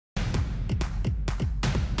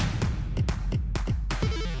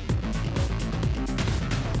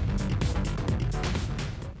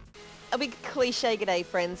A big cliche g'day,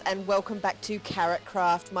 friends, and welcome back to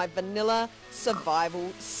CarrotCraft, my vanilla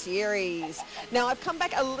survival series. Now, I've come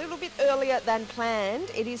back a little bit earlier than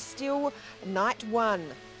planned. It is still night one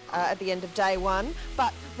at the end of day one,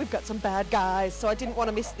 but we've got some bad guys, so I didn't want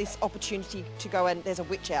to miss this opportunity to go, and there's a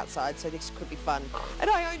witch outside, so this could be fun. And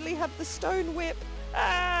I only have the stone whip.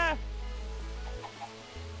 Ah!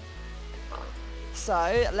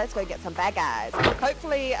 So let's go get some bad guys.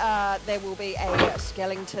 Hopefully there will be a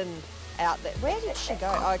skeleton out there. Where did she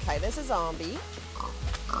go? Okay, there's a zombie.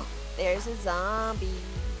 There's a zombie.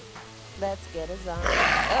 Let's get a zombie.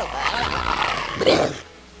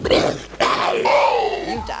 Oh,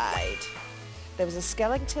 you died. There was a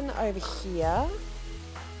skeleton over here.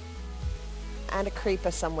 And a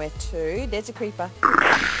creeper somewhere too. There's a creeper.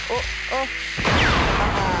 Oh, oh.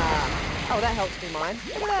 Oh, that helps me mine.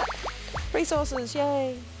 Look at that. Resources,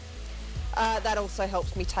 yay! That also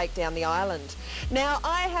helps me take down the island. Now,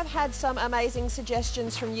 I have had some amazing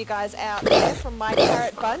suggestions from you guys out there from my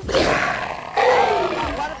carrot bunch.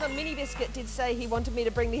 One of them, Mini Biscuit, did say he wanted me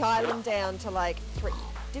to bring the island down to like 3.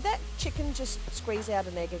 Did that chicken just squeeze out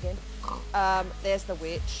an egg again? There's the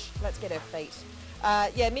witch. Let's get her feet.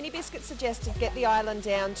 Yeah, Mini Biscuit suggested get the island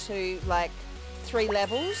down to like 3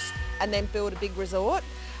 levels and then build a big resort.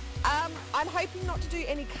 I'm hoping not to do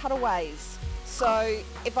any cutaways. So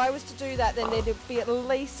if I was to do that, then there'd be at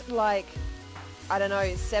least like, I don't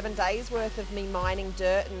know, 7 days worth of me mining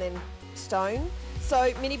dirt and then stone.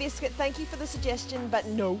 So Mini Biscuit, thank you for the suggestion, but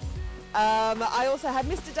no. I also have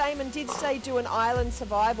Mr. Damon did say do an island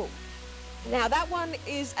survival. Now that one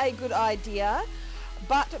is a good idea,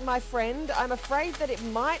 but my friend, I'm afraid that it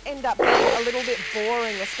might end up being a little bit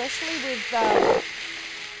boring, especially with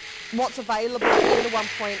what's available in the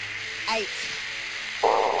 1.8,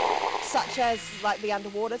 such as like the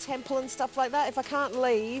underwater temple and stuff like that. If I can't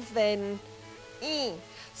leave, then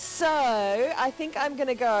So I think I'm going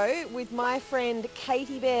to go with my friend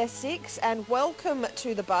Katie Bear 6, and welcome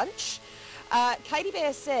to the bunch. Katie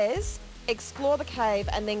Bear says explore the cave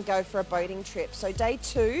and then go for a boating trip. So day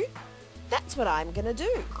 2, that's what I'm going to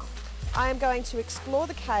do. I'm going to explore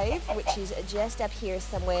the cave, which is just up here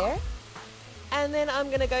somewhere. And then I'm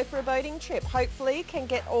going to go for a boating trip. Hopefully can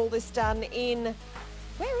get all this done in,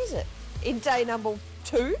 where is it? In day number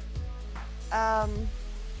 2.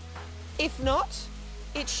 If not,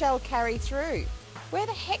 it shall carry through. Where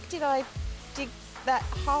the heck did I dig that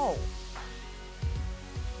hole?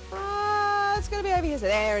 It's going to be over here. So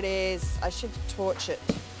there it is. I should torch it.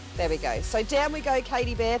 There we go. So down we go,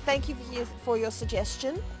 Katie Bear. Thank you for your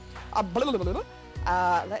suggestion.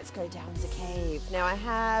 Let's go down the cave. Now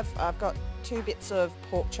I've got 2 bits of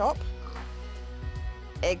pork chop.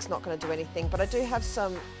 Egg's not going to do anything, but I do have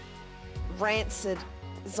some rancid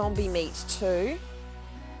zombie meat too.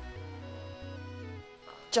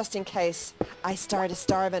 Just in case I start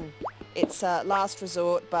starving. It's last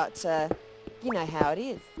resort, but you know how it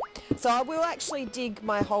is. So I will actually dig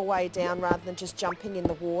my whole way down rather than just jumping in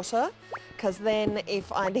the water, because then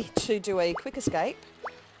if I need to do a quick escape,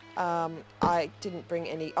 I didn't bring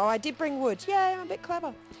any. Oh, I did bring wood. Yay, I'm a bit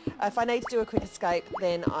clever. If I need to do a quick escape,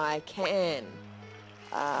 then I can.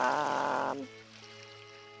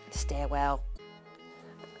 Stairwell.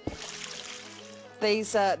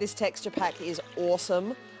 This texture pack is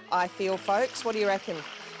awesome, I feel, folks. What do you reckon?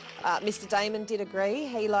 Mr. Damon did agree.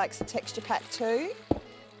 He likes the texture pack too.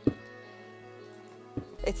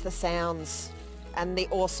 It's the sounds and the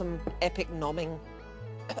awesome epic nomming.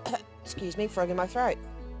 Excuse me, frog in my throat.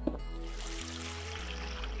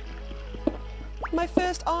 My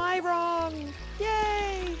first iron!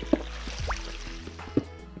 Yay!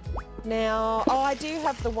 Now, oh, I do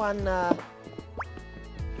have the one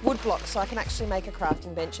wood block, so I can actually make a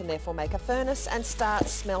crafting bench and therefore make a furnace and start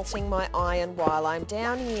smelting my iron while I'm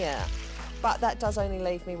down here. But that does only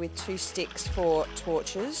leave me with 2 sticks for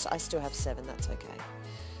torches. I still have 7, that's okay.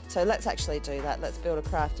 So let's actually do that. Let's build a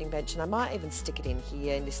crafting bench, and I might even stick it in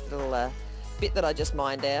here in this little bit that I just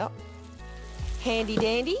mined out. Handy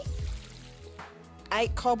dandy.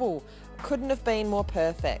 8 cobble. Couldn't have been more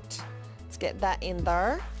perfect. Let's get that in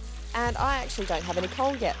there. And I actually don't have any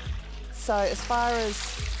coal yet. So as far as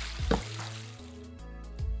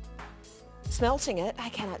smelting it, I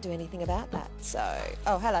cannot do anything about that. So,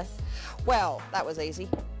 oh, hello. Well, that was easy.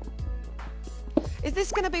 Is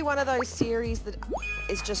this going to be one of those series that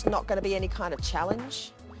is just not going to be any kind of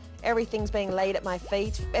challenge? Everything's being laid at my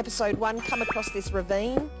feet. Episode 1, come across this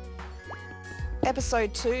ravine.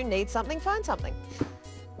 Episode 2, need something, find something.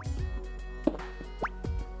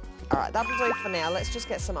 Alright, that'll do for now. Let's just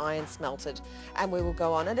get some iron smelted and we will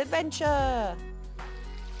go on an adventure.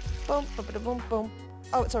 Boom, boom, boom, boom.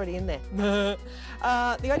 Oh, it's already in there.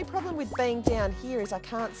 The only problem with being down here is I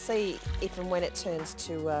can't see if and when it turns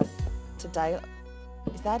to daylight.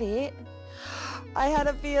 Is that it? I had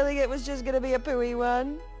a feeling it was just going to be a pooey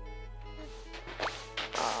one.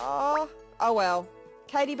 Oh well.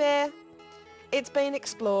 Katie Bear, it's been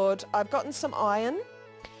explored. I've gotten some iron.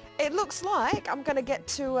 It looks like I'm going to get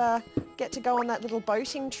to go on that little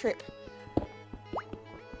boating trip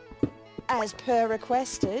as per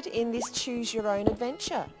requested in this Choose Your Own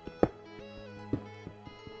Adventure.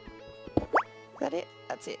 Is that it?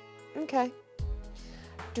 That's it. Okay.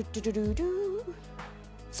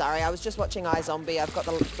 Sorry, I was just watching iZombie. I've got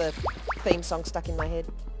the theme song stuck in my head.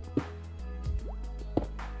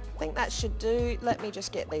 I think that should do. Let me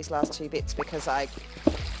just get these last 2 bits because I...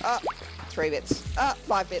 Oh, 3 bits.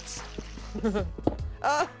 5 bits.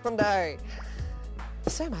 Oh, no.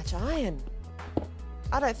 So much iron.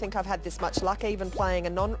 I don't think I've had this much luck even playing a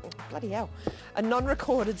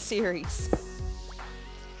non-recorded series.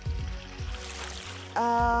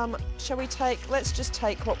 Shall we let's just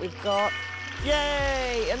take what we've got.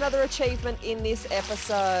 Yay! Another achievement in this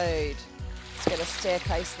episode. Let's get a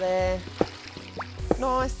staircase there.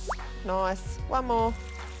 Nice, nice. One more.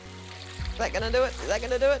 Is that gonna do it? Is that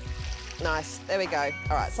gonna do it? Nice, there we go.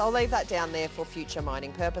 Alright, so I'll leave that down there for future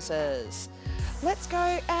mining purposes. Let's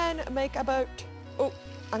go and make a boat. Oh,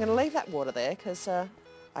 I'm going to leave that water there because, I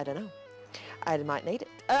don't know. I might need it.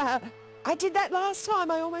 I did that last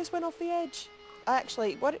time. I almost went off the edge.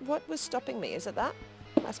 Actually, what was stopping me? Is it that?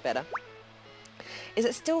 That's better. Is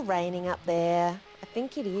it still raining up there? I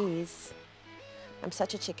think it is. I'm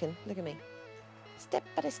such a chicken. Look at me. Step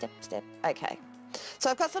by step, step. Okay.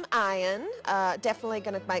 So I've got some iron. Definitely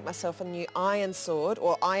going to make myself a new iron sword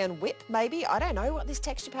or iron whip, maybe. I don't know what this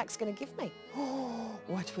texture pack's going to give me.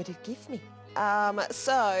 What would it give me?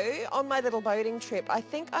 So on my little boating trip, I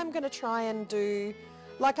think I'm going to try and do,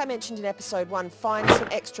 like I mentioned in episode 1, find some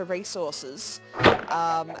extra resources,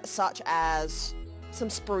 such as some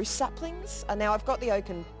spruce saplings. Now I've got the oak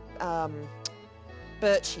and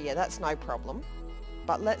birch here, that's no problem.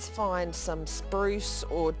 But let's find some spruce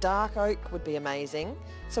or dark oak would be amazing.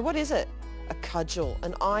 So what is it? A cudgel,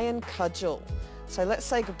 an iron cudgel. So let's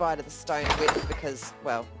say goodbye to the stone whip because,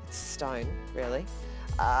 well, it's stone, really.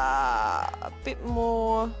 A bit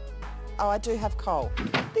more. Oh, I do have coal.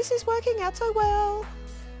 This is working out so well.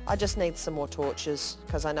 I just need some more torches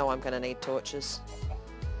because I know I'm going to need torches.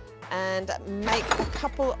 And make a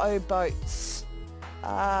couple of boats.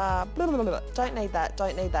 Blah, blah, blah, blah. Don't need that.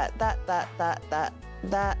 Don't need that.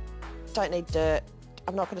 That. Don't need dirt.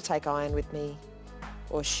 I'm not going to take iron with me.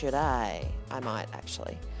 Or should I? I might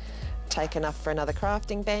actually. Take enough for another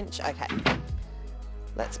crafting bench. Okay.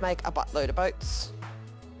 Let's make a buttload of boats.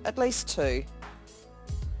 At least 2.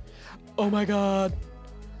 Oh my god.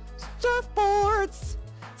 Surfboards!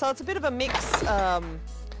 So it's a bit of a mixed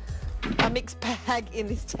bag in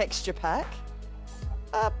this texture pack.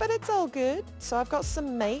 But it's all good. So I've got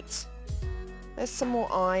some meat. There's some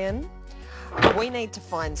more iron. We need to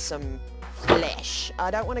find some flesh. I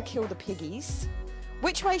don't want to kill the piggies.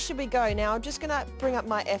 Which way should we go? Now I'm just going to bring up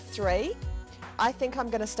my F3. I think I'm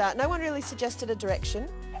going to start. No one really suggested a direction.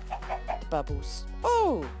 The bubbles.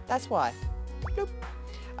 Oh, that's why. Bloop.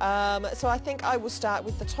 So I think I will start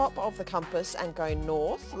with the top of the compass and go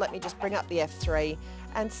north. Let me just bring up the F3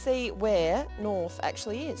 and see where north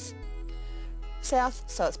actually is. South,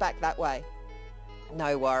 so it's back that way.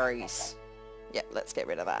 No worries. Yep, let's get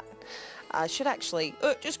rid of that. I should actually,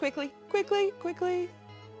 just quickly.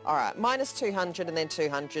 Alright, minus 200 and then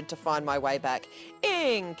 200 to find my way back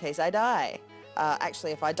in case I die.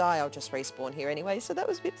 Actually, if I die, I'll just respawn here anyway, so that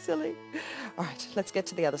was a bit silly. Alright, let's get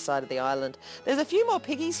to the other side of the island. There's a few more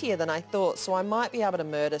piggies here than I thought, so I might be able to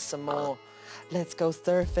murder some more. Let's go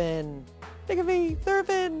surfing. Look at me,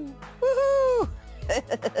 surfing. Woohoo!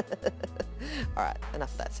 Alright,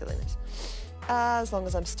 enough of that silliness. As long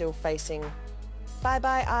as I'm still facing...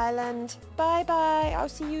 Bye-bye, island. Bye-bye. I'll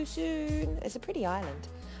see you soon. It's a pretty island.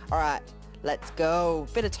 Alright, let's go.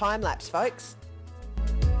 Bit of time-lapse, folks.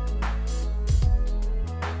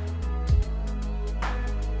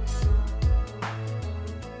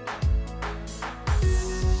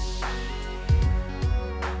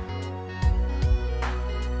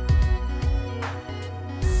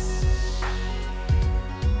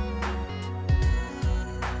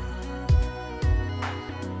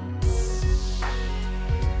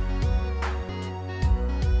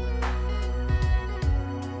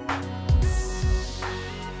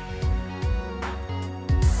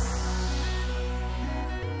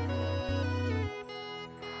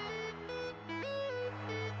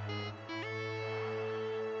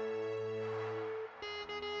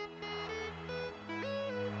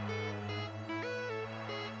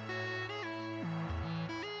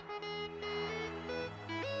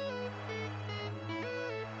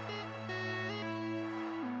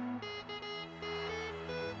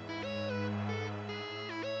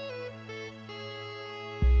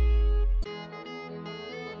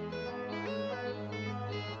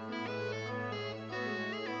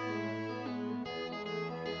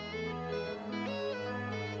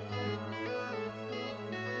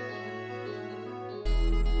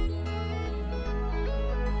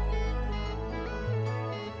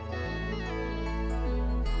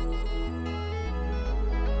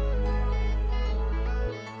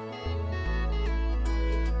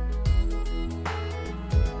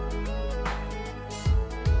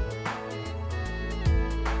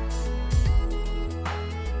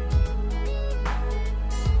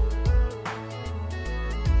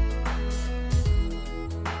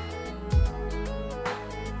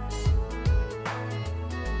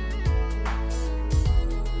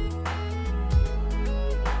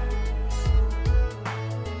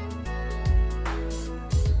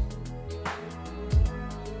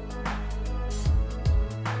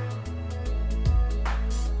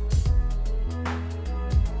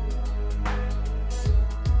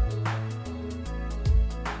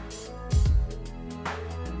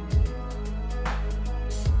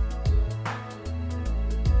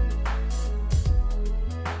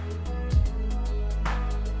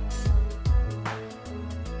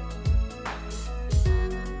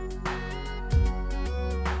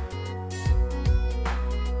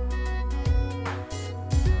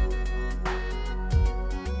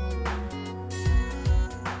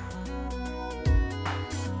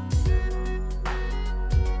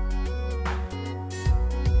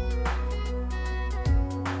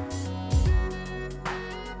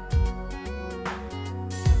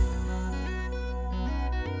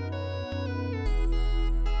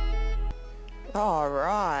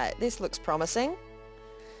 Alright, this looks promising.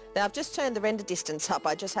 Now I've just turned the render distance up.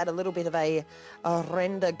 I just had a little bit of a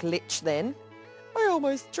render glitch then. I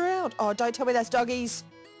almost drowned. Oh, don't tell me that's doggies.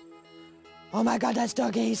 Oh my god, that's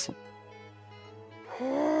doggies.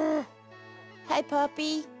 Hey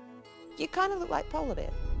puppy. You kind of look like Polar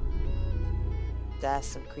Bear. That's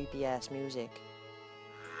some creepy ass music.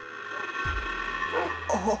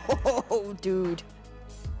 Oh, dude.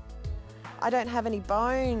 I don't have any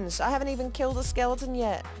bones. I haven't even killed a skeleton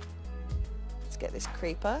yet. Let's get this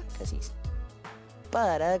creeper, because he's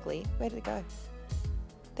butt ugly. Where did it go?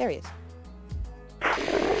 There he is.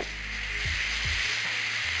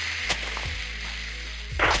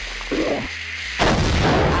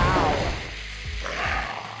 Ow.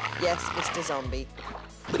 Yes, Mr. Zombie.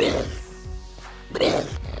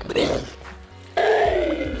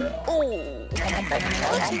 Oh.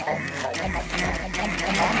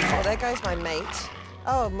 Oh, there goes my mate.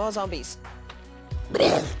 Oh, more zombies.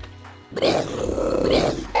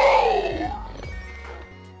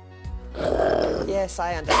 Yes,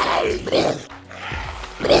 I understand.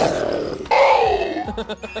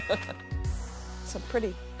 Some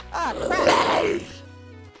pretty... Ah, crap!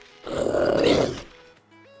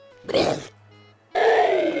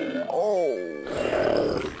 Oh.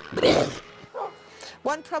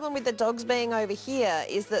 One problem with the dogs being over here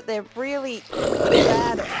is that they're really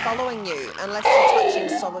bad at following you unless you're touching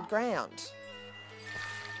solid ground.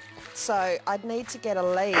 So I'd need to get a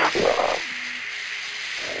lead.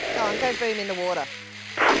 Go on, go boom in the water.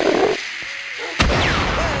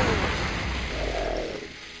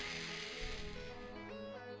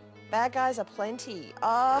 Bad guys are plenty.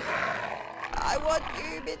 Oh, I want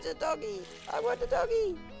you, Mr. Doggy. I want a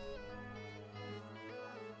doggy.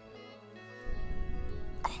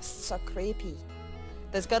 Oh, so creepy.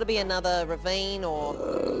 There's got to be another ravine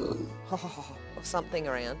or something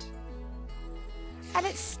around. And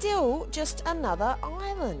it's still just another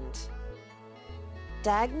island.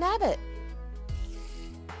 Dag nabbit.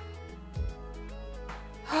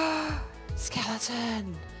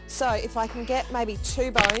 Skeleton. So if I can get maybe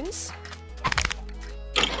 2 bones.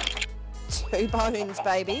 2 bones,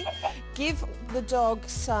 baby. Give the dog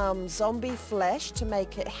some zombie flesh to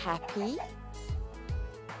make it happy.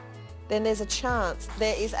 Then there's a chance.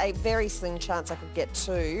 There is a very slim chance I could get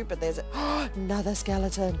 2, but there's another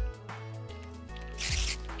skeleton.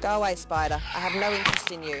 Go away, spider. I have no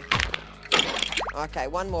interest in you. Okay,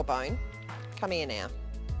 1 more bone. Come here now.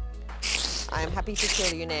 I am happy to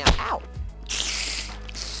kill you now. Ow!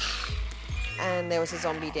 And there was a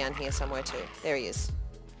zombie down here somewhere too. There he is.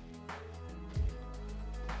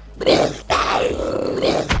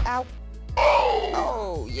 Ow!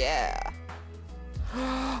 Oh, yeah.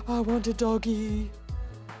 I want a doggy.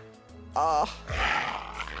 Oh.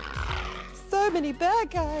 So many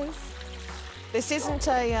bad guys. This isn't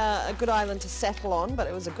a good island to settle on, but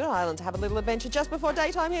it was a good island to have a little adventure just before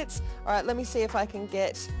daytime hits. Alright, let me see if I can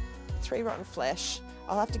get 3 rotten flesh.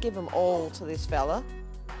 I'll have to give them all to this fella.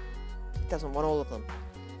 He doesn't want all of them.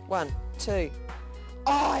 1, 2.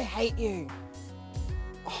 Oh, I hate you.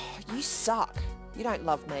 Oh, you suck. You don't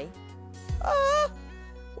love me. Ah,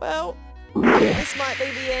 well, this might be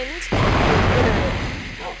the end.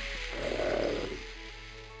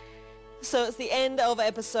 So it's the end of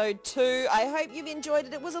episode 2. I hope you've enjoyed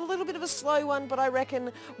it. It was a little bit of a slow one, but I reckon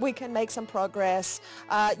we can make some progress.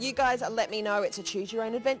 You guys let me know. It's a choose your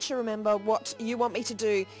own adventure. Remember what you want me to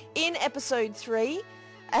do in episode 3.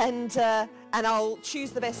 And I'll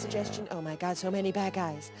choose the best suggestion. Oh my god, so many bad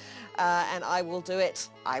guys. And I will do it.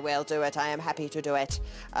 I will do it. I am happy to do it.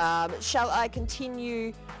 Shall I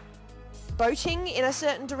continue boating in a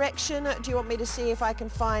certain direction? Do you want me to see if I can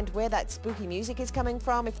find where that spooky music is coming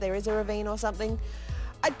from, if there is a ravine or something?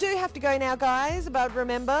 I do have to go now, guys, but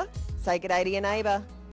remember, say g'day to your neighbour.